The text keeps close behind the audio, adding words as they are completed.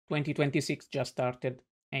2026 just started,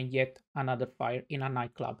 and yet another fire in a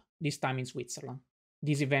nightclub, this time in Switzerland.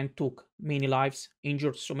 This event took many lives,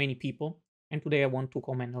 injured so many people, and today I want to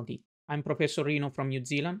comment on it. I'm Professor Rino from New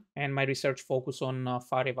Zealand, and my research focuses on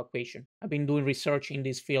fire evacuation. I've been doing research in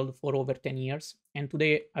this field for over 10 years, and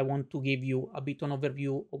today I want to give you a bit of an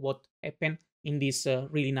overview of what happened in this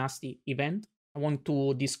really nasty event. I want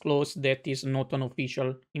to disclose that is not an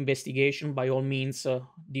official investigation. By all means,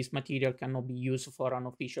 this material cannot be used for an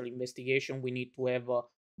official investigation. We need to have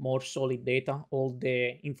more solid data. All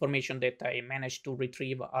the information that I managed to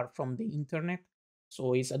retrieve are from the internet.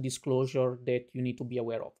 So it's a disclosure that you need to be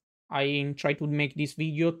aware of. I try to make this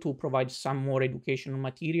video to provide some more educational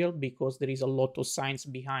material because there is a lot of science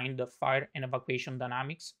behind the fire and evacuation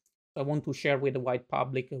dynamics. So I want to share with the wide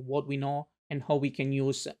public what we know and how we can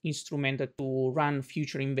use instruments to run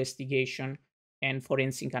future investigation and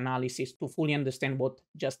forensic analysis to fully understand what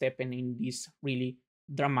just happened in this really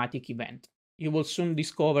dramatic event. You will soon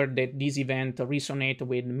discover that this event resonates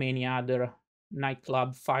with many other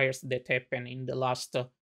nightclub fires that happened in the last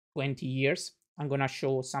 20 years. I'm going to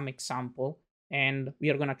show some example, and we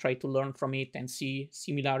are going to try to learn from it and see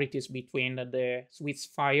similarities between the Swiss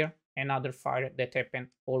fire and other fire that happened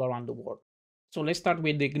all around the world. So let's start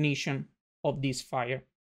with the ignition of this fire.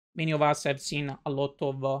 Many of us have seen a lot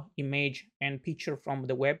of image and picture from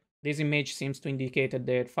the web. This image seems to indicate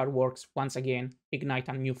that fireworks once again ignite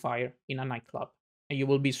a new fire in a nightclub. And you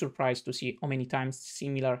will be surprised to see how many times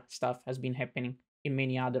similar stuff has been happening in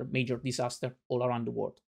many other major disasters all around the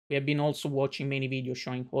world. We have been also watching many videos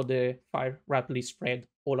showing how the fire rapidly spread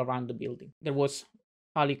all around the building. There was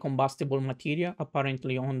highly combustible material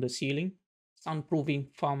apparently on the ceiling, soundproofing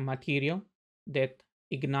foam material that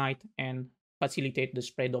ignite and facilitate the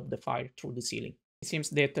spread of the fire through the ceiling. It seems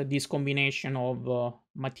that this combination of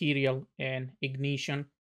material and ignition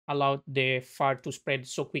allowed the fire to spread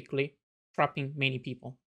so quickly, trapping many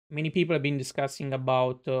people. Many people have been discussing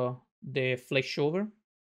about the flashover,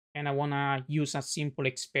 and I want to use a simple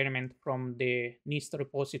experiment from the NIST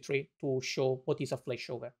repository to show what is a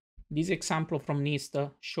flashover. This example from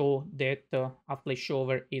NIST show that a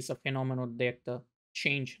flashover is a phenomenon that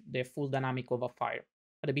change the full dynamic of a fire.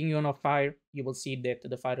 At the beginning of a fire, you will see that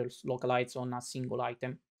the fire is localized on a single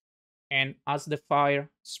item. And as the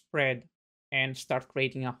fire spread and start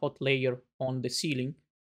creating a hot layer on the ceiling,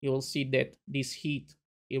 you will see that this heat,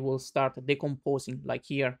 it will start decomposing. Like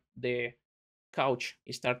here, the couch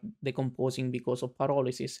start decomposing because of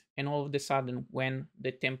pyrolysis. And all of a sudden, when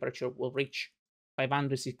the temperature will reach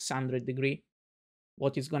 500, 600 degrees,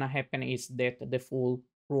 what is going to happen is that the full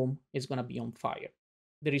room is going to be on fire.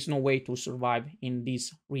 There is no way to survive in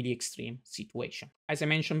this really extreme situation. As I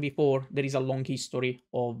mentioned before, there is a long history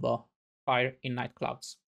of fire in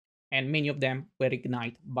nightclubs, and many of them were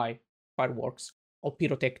ignited by fireworks or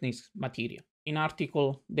pyrotechnics material. In an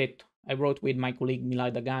article that I wrote with my colleague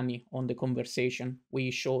Milay Dagani on the conversation,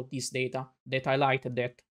 we show this data that highlighted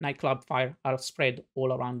that nightclub fire are spread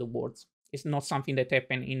all around the world. It's not something that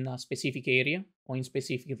happened in a specific area or in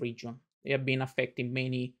specific region. They have been affecting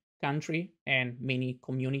many country and many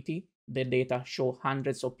community. The data show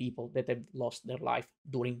hundreds of people that have lost their life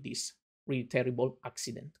during this really terrible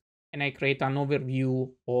accident. And I create an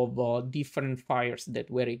overview of different fires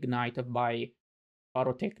that were ignited by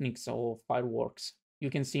pyrotechnics or fireworks.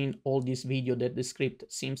 You can see in all this video that the script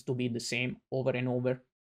seems to be the same over and over,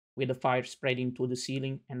 with the fire spreading to the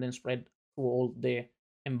ceiling and then spread through all the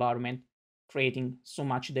environment, creating so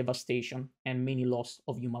much devastation and many loss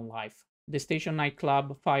of human life. The Station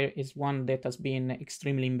Nightclub Fire is one that has been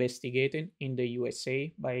extremely investigated in the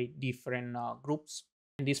USA by different groups.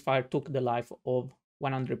 And this fire took the life of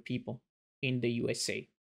 100 people in the USA.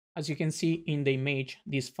 As you can see in the image,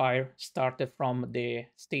 this fire started from the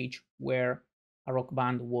stage where a rock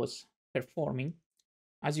band was performing.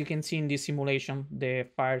 As you can see in this simulation, the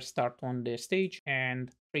fire started on the stage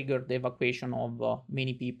and triggered the evacuation of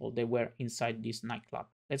many people that were inside this nightclub.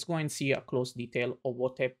 Let's go and see a close detail of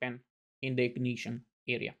what happened in the ignition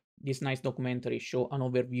area. This nice documentary shows an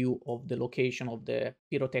overview of the location of the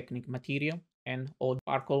pyrotechnic material and how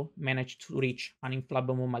sparkle managed to reach an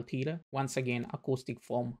inflammable material. Once again, acoustic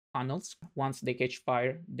foam panels. Once they catch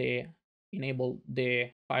fire, they enable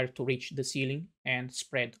the fire to reach the ceiling and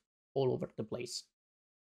spread all over the place.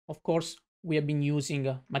 Of course, we have been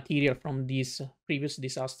using material from this previous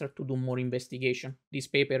disaster to do more investigation. This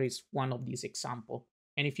paper is one of these examples.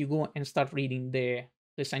 And if you go and start reading the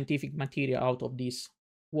scientific material out of this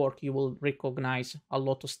work, you will recognize a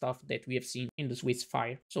lot of stuff that we have seen in the Swiss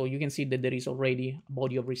fire. So you can see that there is already a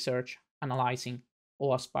body of research analyzing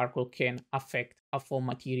how a sparkle can affect a foam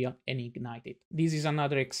material and ignite it. This is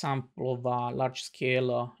another example of a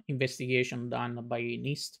large-scale investigation done by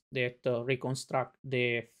NIST that reconstruct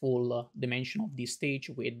the full dimension of this stage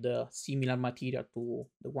with similar material to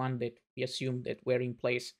the one that we assumed that were in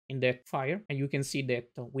place in that fire. And you can see that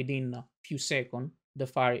within a few seconds, the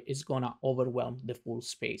fire is gonna overwhelm the full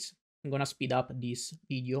space. I'm gonna speed up this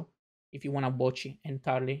video. If you wanna watch it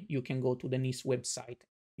entirely, you can go to the NIST website.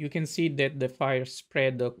 You can see that the fire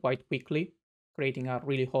spread quite quickly, creating a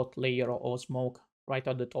really hot layer of smoke right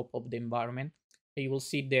at the top of the environment. And you will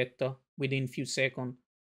see that within a few seconds,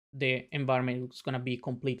 the environment is going to be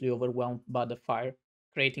completely overwhelmed by the fire,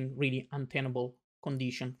 creating really untenable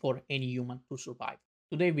condition for any human to survive.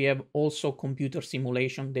 Today, we have also computer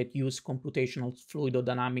simulation that use computational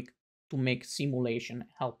fluidodynamics to make simulation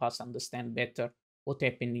help us understand better what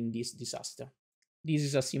happened in this disaster. This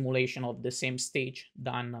is a simulation of the same stage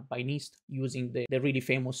done by NIST using the really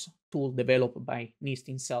famous tool developed by NIST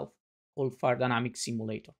himself called Fire Dynamic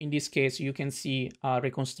Simulator. In this case, you can see a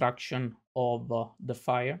reconstruction of the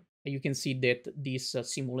fire. You can see that these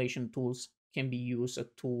simulation tools can be used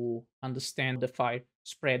to understand the fire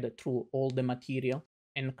spread through all the material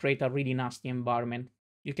and create a really nasty environment.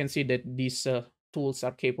 You can see that these tools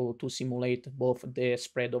are capable to simulate both the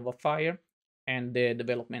spread of a fire and the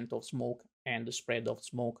development of smoke and the spread of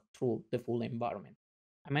smoke through the full environment.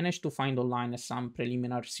 I managed to find online some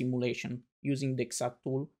preliminary simulation using the exact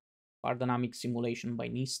tool, Fire Dynamic Simulation by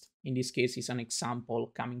NIST. In this case, is an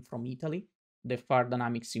example coming from Italy. The Fire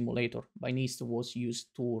Dynamic Simulator by NIST was used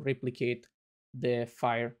to replicate the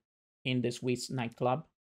fire in the Swiss nightclub,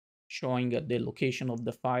 showing the location of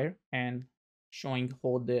the fire and showing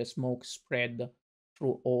how the smoke spread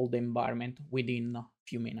through all the environment within a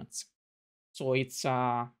few minutes. So it's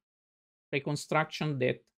a reconstruction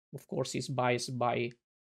that, of course, is biased by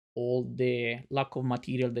all the lack of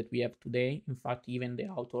material that we have today. In fact, even the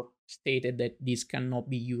author stated that this cannot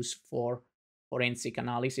be used for forensic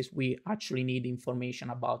analysis. We actually need information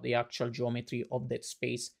about the actual geometry of that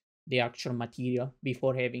space, the actual material,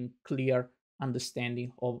 before having clear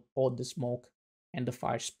understanding of all the smoke and the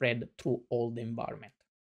fire spread through all the environment.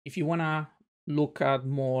 If you want to look at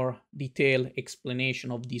more detailed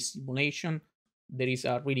explanation of this simulation, there is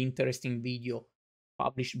a really interesting video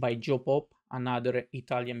published by Geopop, another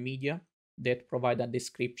Italian media, that provide a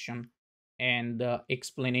description and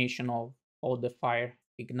explanation of how the fire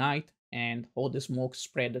ignite and how the smoke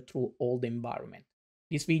spread through all the environment.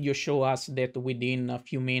 This video shows us that within a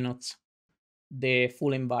few minutes, the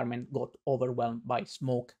full environment got overwhelmed by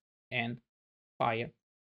smoke and fire,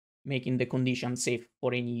 making the condition safe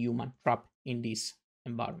for any human trapped in this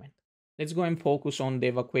environment. Let's go and focus on the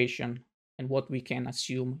evacuation and what we can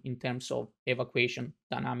assume in terms of evacuation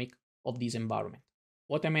dynamic of this environment.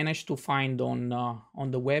 What I managed to find on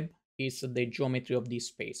the web is the geometry of this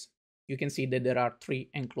space. You can see that there are three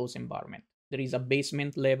enclosed environments. There is a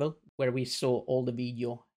basement level where we saw all the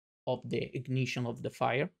video of the ignition of the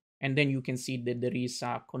fire. And then you can see that there is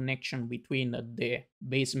a connection between the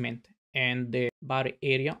basement and the bar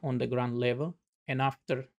area on the ground level. And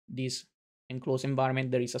after this enclosed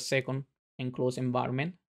environment, there is a second enclosed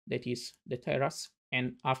environment that is the terrace.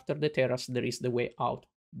 And after the terrace, there is the way out,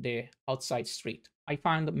 the outside street. I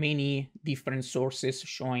found many different sources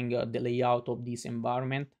showing the layout of this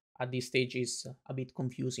environment. At this stage, it's a bit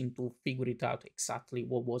confusing to figure it out exactly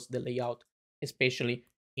what was the layout, especially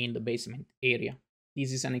in the basement area.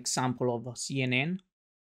 This is an example of CNN,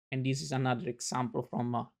 and this is another example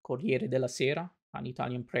from Corriere della Sera, an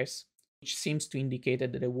Italian press, which seems to indicate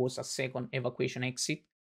that there was a second evacuation exit,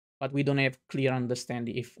 but we don't have clear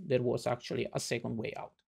understanding if there was actually a second way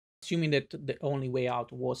out. Assuming that the only way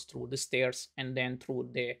out was through the stairs and then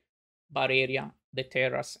through the bar area, the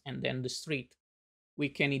terrace, and then the street, we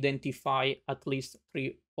can identify at least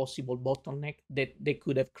three possible bottlenecks that they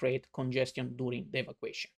could have created congestion during the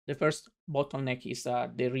evacuation. The first bottleneck is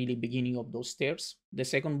the really beginning of those stairs. The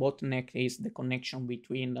second bottleneck is the connection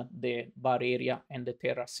between the bar area and the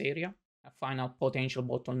terrace area. A final potential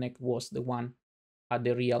bottleneck was the one at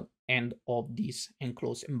the real end of this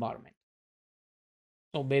enclosed environment.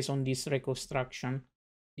 So based on this reconstruction,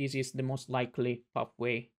 this is the most likely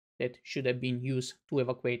pathway that should have been used to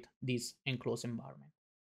evacuate this enclosed environment.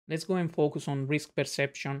 Let's go and focus on risk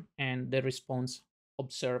perception and the response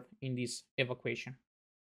observed in this evacuation.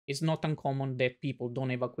 It's not uncommon that people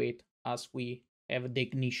don't evacuate as we have the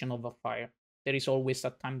ignition of a fire. There is always a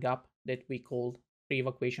time gap that we call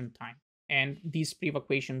pre-evacuation time. And this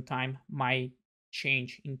pre-evacuation time might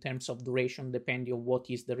change in terms of duration depending on what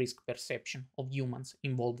is the risk perception of humans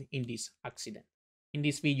involved in this accident. In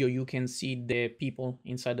this video, you can see the people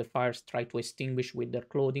inside the fires try to extinguish with their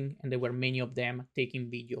clothing, and there were many of them taking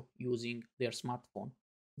video using their smartphone.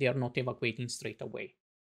 They are not evacuating straight away,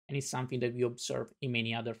 and it's something that we observe in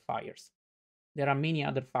many other fires. There are many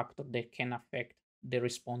other factors that can affect the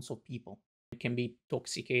response of people. They can be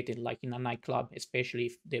intoxicated, like in a nightclub, especially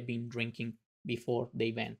if they've been drinking before the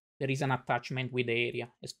event. There is an attachment with the area,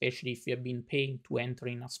 especially if you have been paying to enter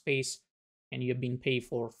in a space and you have been paid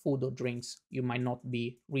for food or drinks. You might not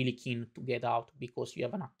be really keen to get out because you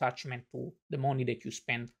have an attachment to the money that you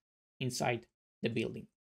spend inside the building.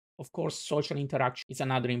 Of course, social interaction is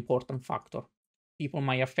another important factor. People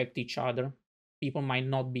might affect each other. People might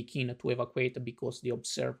not be keen to evacuate because they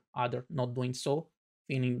observe others not doing so,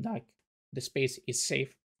 feeling like the space is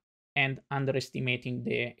safe, and underestimating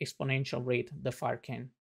the exponential rate the fire can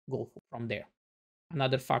go from there.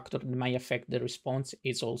 Another factor that might affect the response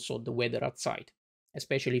is also the weather outside,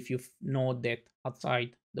 especially if you know that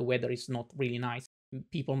outside the weather is not really nice.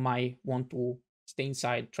 People might want to stay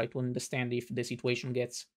inside, try to understand if the situation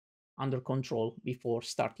gets under control before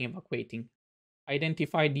starting evacuating.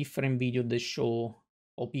 Identify different videos that show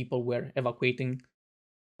how people were evacuating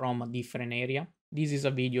from a different area. This is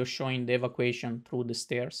a video showing the evacuation through the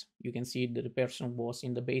stairs. You can see that the person was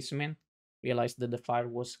in the basement, realized that the fire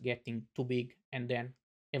was getting too big, and then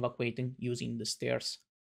evacuating using the stairs.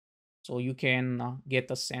 So you can get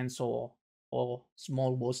a sense of how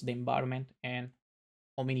small was the environment and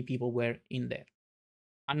how many people were in there.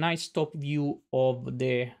 A nice top view of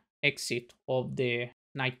the exit of the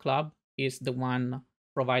nightclub is the one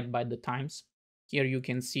provided by the Times. Here you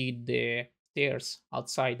can see the stairs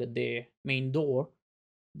outside the main door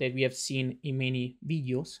that we have seen in many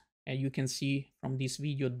videos, and you can see from this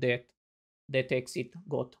video that that exit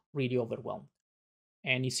got really overwhelmed,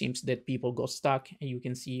 and it seems that people got stuck, and you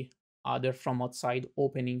can see other from outside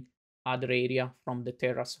opening other area from the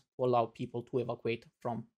terrace to allow people to evacuate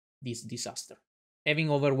from this disaster.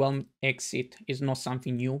 Having overwhelmed exit is not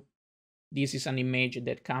something new. This is an image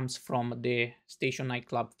that comes from the Station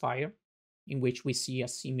Nightclub Fire, in which we see a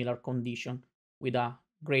similar condition with a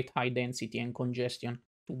great high density and congestion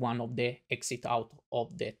to one of the exit out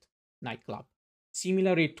of that nightclub.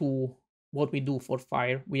 Similarly to what we do for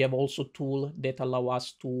fire, we have also tools that allow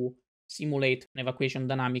us to simulate an evacuation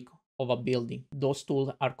dynamic of a building. Those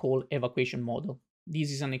tools are called evacuation model. This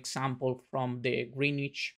is an example from the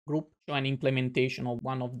Greenwich group, showing implementation of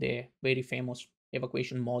one of the very famous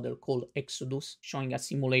evacuation model called Exodus, showing a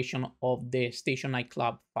simulation of the Station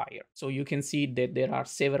Nightclub Fire. So you can see that there are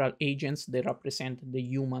several agents that represent the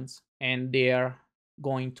humans, and they are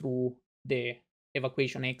going through the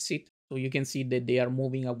evacuation exit. So you can see that they are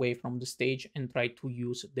moving away from the stage and try to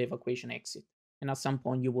use the evacuation exit. And at some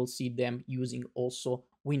point you will see them using also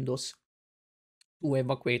windows to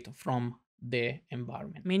evacuate from the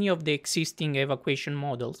environment. Many of the existing evacuation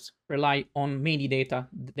models rely on many data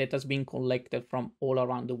that has been collected from all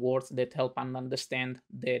around the world that help us understand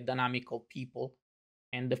the dynamic of people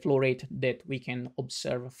and the flow rate that we can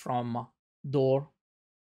observe from door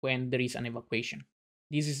when there is an evacuation.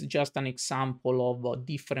 This is just an example of a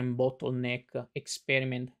different bottleneck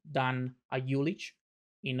experiment done at Jülich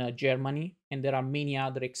in Germany, and there are many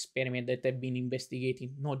other experiments that have been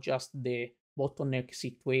investigating not just the bottleneck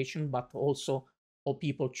situation, but also how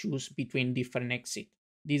people choose between different exits.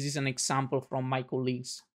 This is an example from my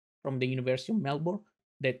colleagues from the University of Melbourne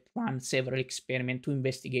that ran several experiments to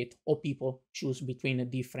investigate how people choose between a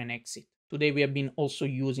different exit. Today we have been also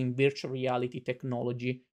using virtual reality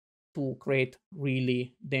technology to create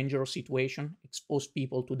really dangerous situation, expose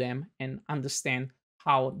people to them, and understand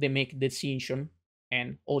how they make decision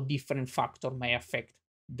and how different factors may affect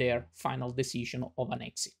their final decision of an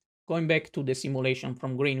exit. Going back to the simulation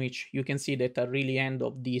from Greenwich, you can see that at the really end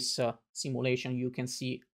of this simulation, you can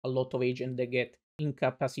see a lot of agents that get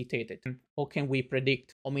incapacitated. And how can we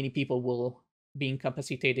predict how many people will be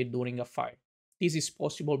incapacitated during a fire? This is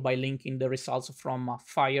possible by linking the results from a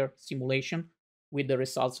fire simulation with the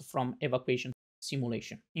results from evacuation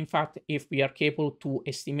simulation. In fact, if we are capable to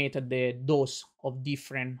estimate the dose of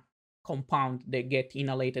different compounds that get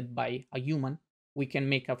inhalated by a human, we can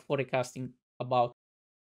make a forecasting about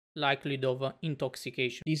likelihood of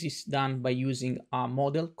intoxication. This is done by using a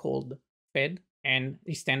model called FED, and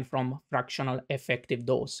it stands from fractional effective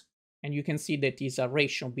dose. And you can see that is a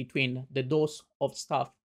ratio between the dose of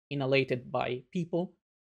stuff inhalated by people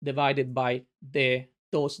divided by the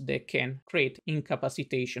dose that can create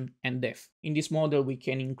incapacitation and death. In this model, we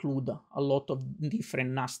can include a lot of different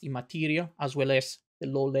nasty material as well as the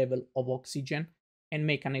low level of oxygen and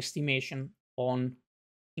make an estimation on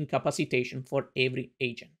incapacitation for every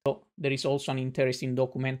agent. So there is also an interesting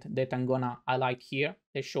document that I'm gonna highlight here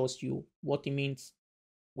that shows you what it means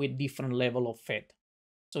with different level of FED.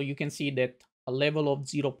 So you can see that a level of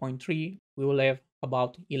 0.3, we will have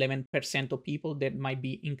about 11% of people that might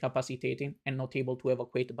be incapacitated and not able to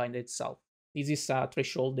evacuate by themselves. This is a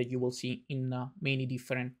threshold that you will see in many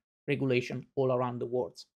different regulations all around the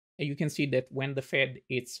world. And you can see that when the FED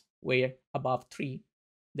is way above 3,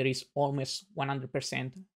 there is almost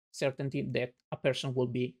 100% certainty that a person will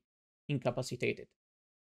be incapacitated.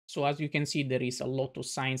 So as you can see, there is a lot of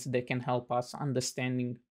science that can help us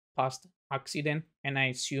understanding past accident, and I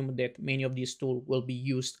assume that many of these tools will be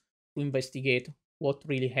used to investigate what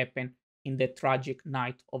really happened in the tragic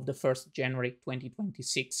night of the 1st January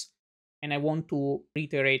 2026. And I want to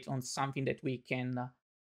reiterate on something that we can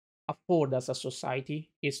afford as a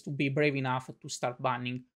society is to be brave enough to start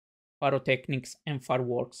banning pyrotechnics and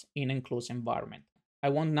fireworks in enclosed environment. I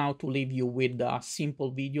want now to leave you with a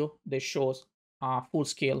simple video that shows a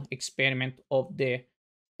full-scale experiment of the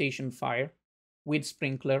station fire with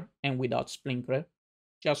sprinkler and without sprinkler,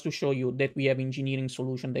 just to show you that we have engineering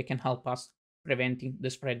solution that can help us preventing the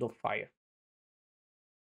spread of fire.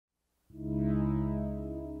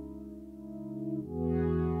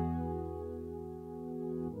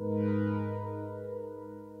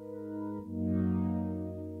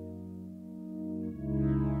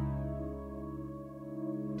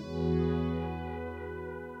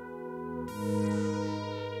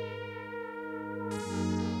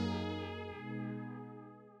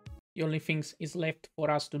 The only thing is left for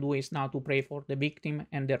us to do is now to pray for the victim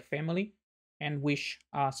and their family and wish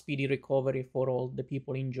a speedy recovery for all the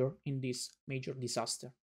people injured in this major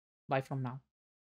disaster. Bye from now.